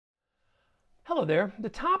Hello there. The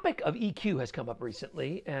topic of EQ has come up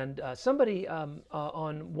recently, and somebody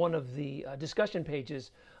on one of the discussion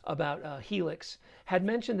pages about Helix had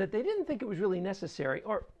mentioned that they didn't think it was really necessary,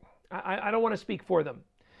 or I don't want to speak for them,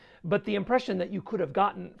 but the impression that you could have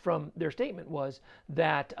gotten from their statement was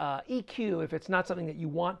that EQ, if it's not something that you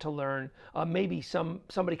want to learn, maybe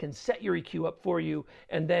somebody can set your EQ up for you,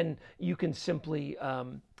 and then you can simply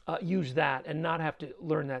use that and not have to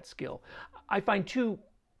learn that skill. I find two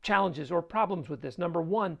challenges or problems with this. Number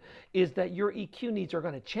one is that your EQ needs are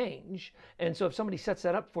going to change. And so if somebody sets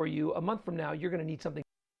that up for you a month from now, you're going to need something.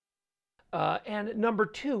 And number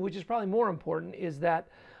two, which is probably more important, is that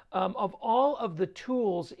of all of the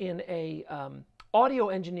tools in a audio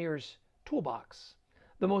engineer's toolbox,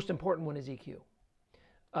 the most important one is EQ.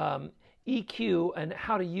 EQ and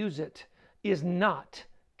how to use it is not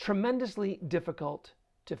tremendously difficult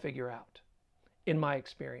to figure out, in my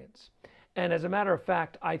experience. And as a matter of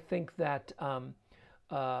fact, I think that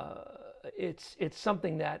it's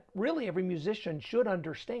something that really every musician should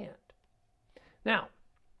understand. Now,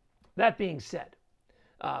 that being said,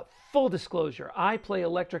 full disclosure, I play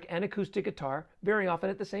electric and acoustic guitar very often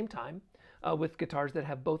at the same time with guitars that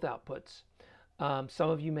have both outputs. Some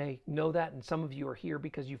of you may know that, and some of you are here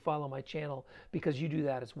because you follow my channel because you do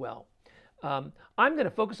that as well. I'm going to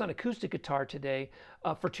focus on acoustic guitar today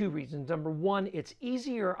for two reasons. Number one, it's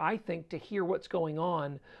easier, I think, to hear what's going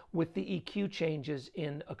on with the EQ changes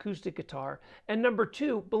in acoustic guitar. And number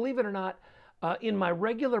two, believe it or not, in my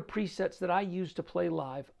regular presets that I use to play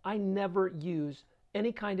live, I never use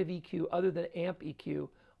any kind of EQ other than amp EQ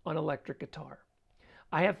on electric guitar.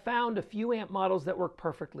 I have found a few amp models that work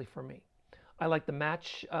perfectly for me. I like the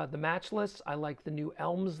matchless. I like the new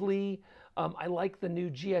Elmsley. I like the new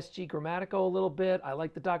GSG Grammatico a little bit. I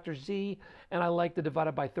like the Dr. Z, and I like the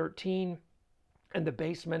Divided by 13 and the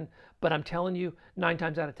Bassman. But I'm telling you, 9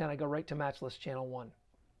 times out of 10, I go right to matchless channel 1.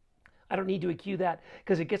 I don't need to EQ that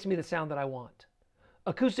because it gets me the sound that I want.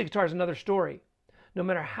 Acoustic guitar is another story. No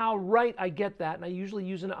matter how right I get that, and I usually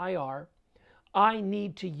use an IR, I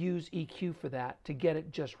need to use EQ for that to get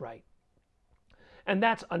it just right. And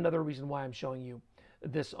that's another reason why I'm showing you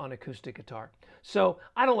this on acoustic guitar. So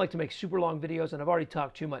I don't like to make super long videos, and I've already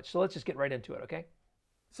talked too much. So let's just get right into it, okay?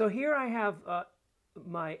 So here I have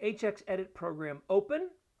my HX Edit program open.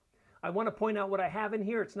 I want to point out what I have in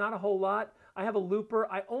here. It's not a whole lot. I have a looper.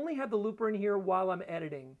 I only have the looper in here while I'm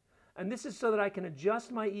editing. And this is so that I can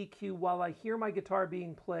adjust my EQ while I hear my guitar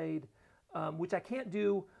being played, which I can't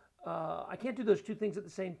do. I can't do those two things at the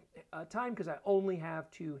same time because I only have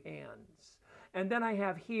two hands. And then I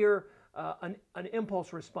have here an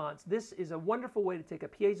impulse response. This is a wonderful way to take a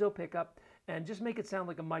piezo pickup and just make it sound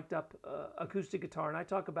like a mic'd up acoustic guitar. And I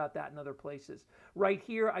talk about that in other places. Right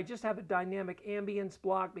here, I just have a dynamic ambience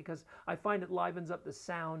block because I find it livens up the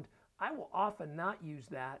sound. I will often not use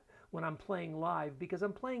that when I'm playing live because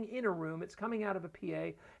I'm playing in a room. It's coming out of a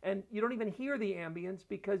PA, and you don't even hear the ambience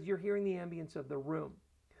because you're hearing the ambience of the room.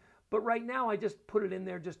 But right now, I just put it in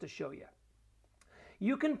there just to show you.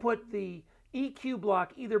 You can put the EQ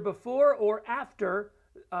block either before or after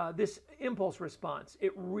this impulse response.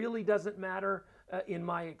 It really doesn't matter in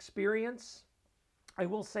my experience. I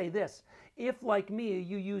will say this, if like me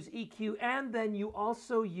you use EQ and then you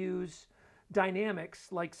also use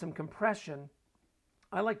dynamics like some compression,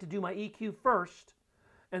 I like to do my EQ first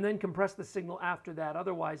and then compress the signal after that.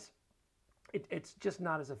 Otherwise it's just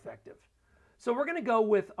not as effective. So we're going to go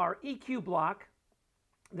with our EQ block.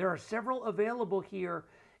 There are several available here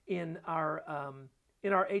in our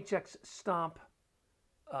HX Stomp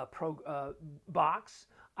box.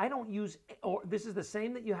 I don't use, or this is the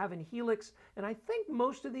same that you have in Helix, and I think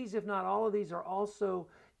most of these, if not all of these, are also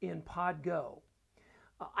in Pod Go.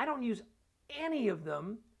 I don't use any of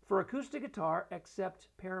them for acoustic guitar except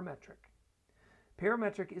parametric.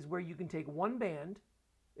 Parametric is where you can take one band,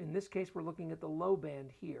 in this case we're looking at the low band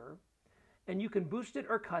here, and you can boost it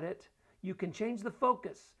or cut it. You can change the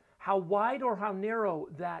focus, how wide or how narrow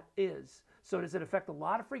that is. So does it affect a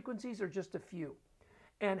lot of frequencies or just a few?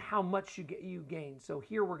 And how much you gain. So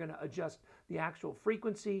here we're going to adjust the actual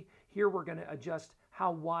frequency. Here we're going to adjust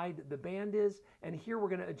how wide the band is. And here we're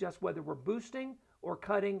going to adjust whether we're boosting or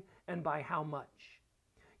cutting and by how much.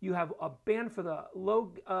 You have a band for the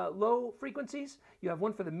low frequencies. You have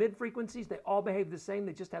one for the mid frequencies. They all behave the same.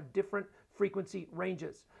 They just have different frequency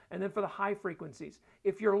ranges. And then for the high frequencies,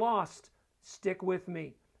 if you're lost, stick with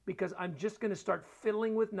me, because I'm just going to start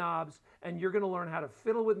fiddling with knobs, and you're going to learn how to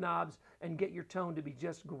fiddle with knobs and get your tone to be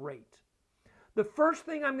just great. The first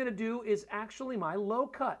thing I'm going to do is actually my low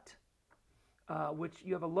cut, which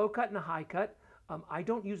you have a low cut and a high cut. I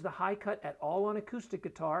don't use the high cut at all on acoustic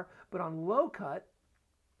guitar, but on low cut,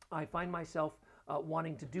 I find myself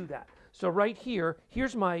wanting to do that. So right here,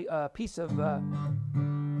 here's my piece of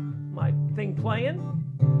my thing playing.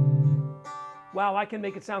 Wow, I can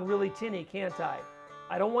make it sound really tinny, can't I?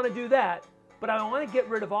 I don't want to do that, but I want to get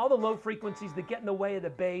rid of all the low frequencies that get in the way of the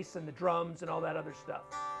bass and the drums and all that other stuff.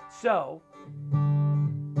 So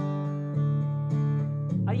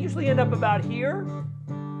I usually end up about here.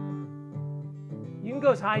 You can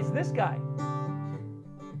go as high as this guy,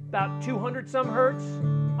 about 200 some hertz.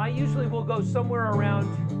 I usually will go somewhere around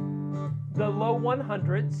the low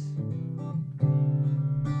 100s.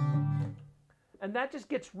 And that just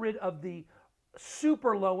gets rid of the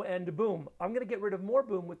super low end boom. I'm going to get rid of more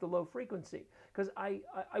boom with the low frequency because I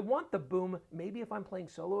want the boom maybe if I'm playing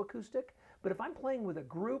solo acoustic, but if I'm playing with a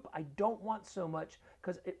group, I don't want so much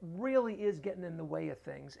because it really is getting in the way of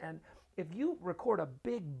things. And if you record a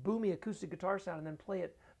big boomy acoustic guitar sound and then play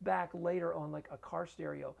it back later on like a car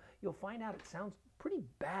stereo, you'll find out it sounds pretty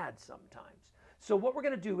bad sometimes. So what we're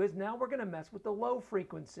going to do is now we're going to mess with the low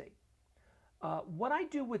frequency. What I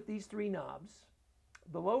do with these three knobs,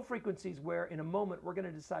 the low frequencies where in a moment we're going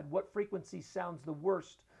to decide what frequency sounds the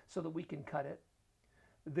worst so that we can cut it.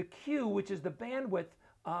 The Q, which is the bandwidth,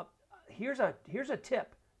 here's a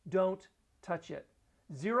tip. Don't touch it.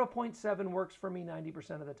 0.7 works for me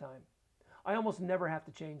 90% of the time. I almost never have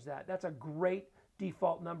to change that. That's a great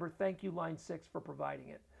default number. Thank you, Line 6, for providing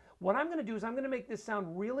it. What I'm going to do is I'm going to make this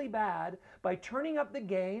sound really bad by turning up the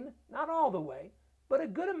gain, not all the way, but a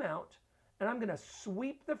good amount, and I'm going to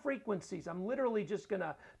sweep the frequencies. I'm literally just going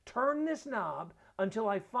to turn this knob until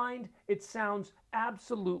I find it sounds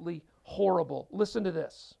absolutely horrible. Listen to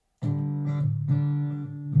this.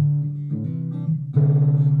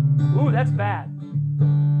 Ooh, that's bad.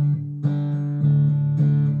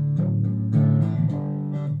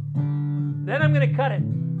 Then I'm going to cut it.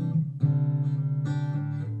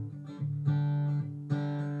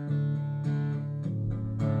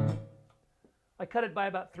 I cut it by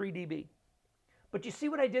about 3 dB. But you see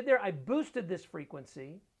what I did there? I boosted this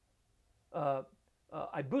frequency. I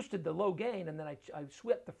boosted the low gain, and then I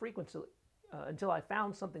swept the frequency until I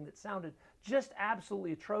found something that sounded just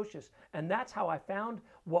absolutely atrocious. And that's how I found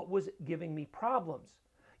what was giving me problems.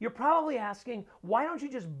 You're probably asking, why don't you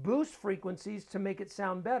just boost frequencies to make it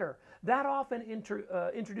sound better? That often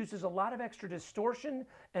introduces a lot of extra distortion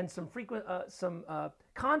and some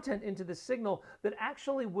content into the signal that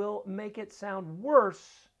actually will make it sound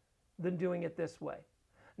worse than doing it this way.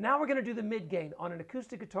 Now we're going to do the mid gain. On an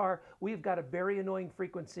acoustic guitar, we've got a very annoying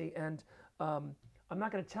frequency, and I'm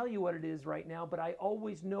not going to tell you what it is right now, but I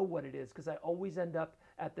always know what it is because I always end up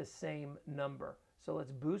at the same number. So let's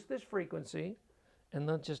boost this frequency. And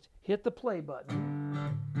then just hit the play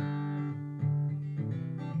button.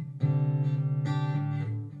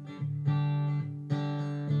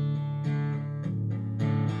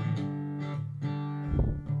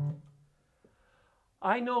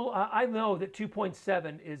 I know that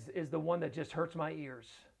 2.7 is the one that just hurts my ears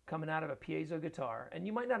coming out of a piezo guitar. And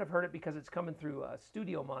you might not have heard it because it's coming through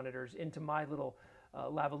studio monitors into my little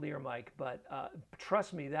lavalier mic, but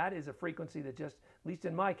trust me, that is a frequency that just, at least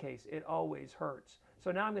in my case, it always hurts.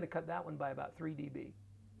 So now I'm going to cut that one by about 3 dB.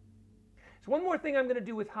 So one more thing I'm going to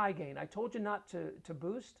do with high gain. I told you not to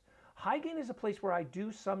boost. High gain is a place where I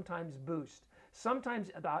do sometimes boost. Sometimes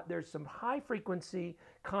there's some high frequency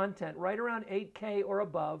content right around 8K or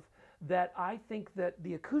above that I think that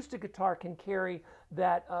the acoustic guitar can carry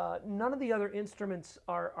that none of the other instruments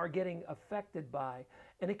are getting affected by.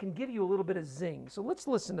 And it can give you a little bit of zing. So let's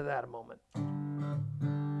listen to that a moment.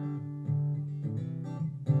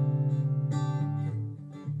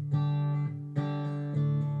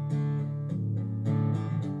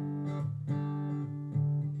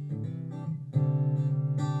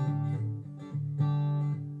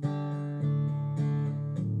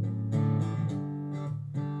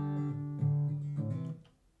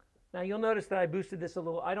 Now you'll notice that I boosted this a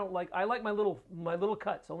little. I like my little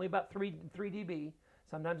cuts, only about 3 dB,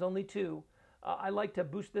 sometimes only 2. I like to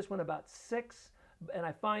boost this one about 6, and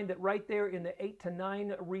I find that right there in the 8 to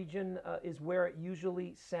 9 region is where it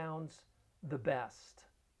usually sounds the best.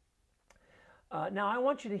 Now I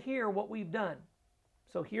want you to hear what we've done.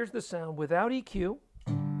 So here's the sound without EQ.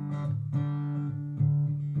 And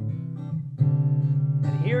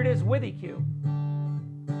here it is with EQ.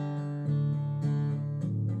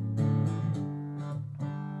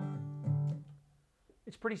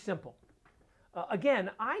 It's pretty simple. Again,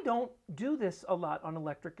 I don't do this a lot on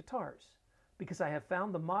electric guitars because I have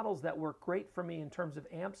found the models that work great for me in terms of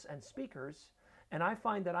amps and speakers, and I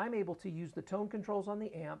find that I'm able to use the tone controls on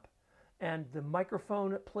the amp and the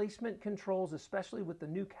microphone placement controls, especially with the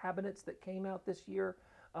new cabinets that came out this year.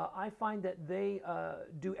 I find that they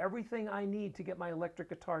do everything I need to get my electric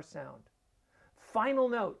guitar sound. Final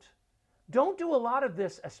note, don't do a lot of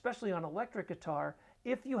this, especially on electric guitar,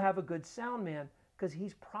 if you have a good sound man, because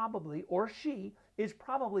he's probably, or she is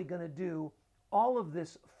probably going to do all of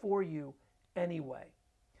this for you anyway.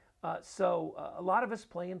 So a lot of us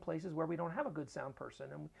play in places where we don't have a good sound person,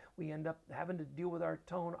 and we end up having to deal with our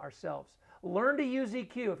tone ourselves. Learn to use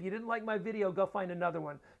EQ. If you didn't like my video, go find another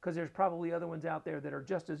one, because there's probably other ones out there that are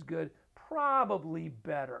just as good, probably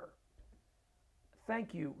better.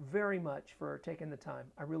 Thank you very much for taking the time.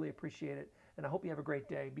 I really appreciate it, and I hope you have a great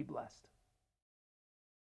day. Be blessed.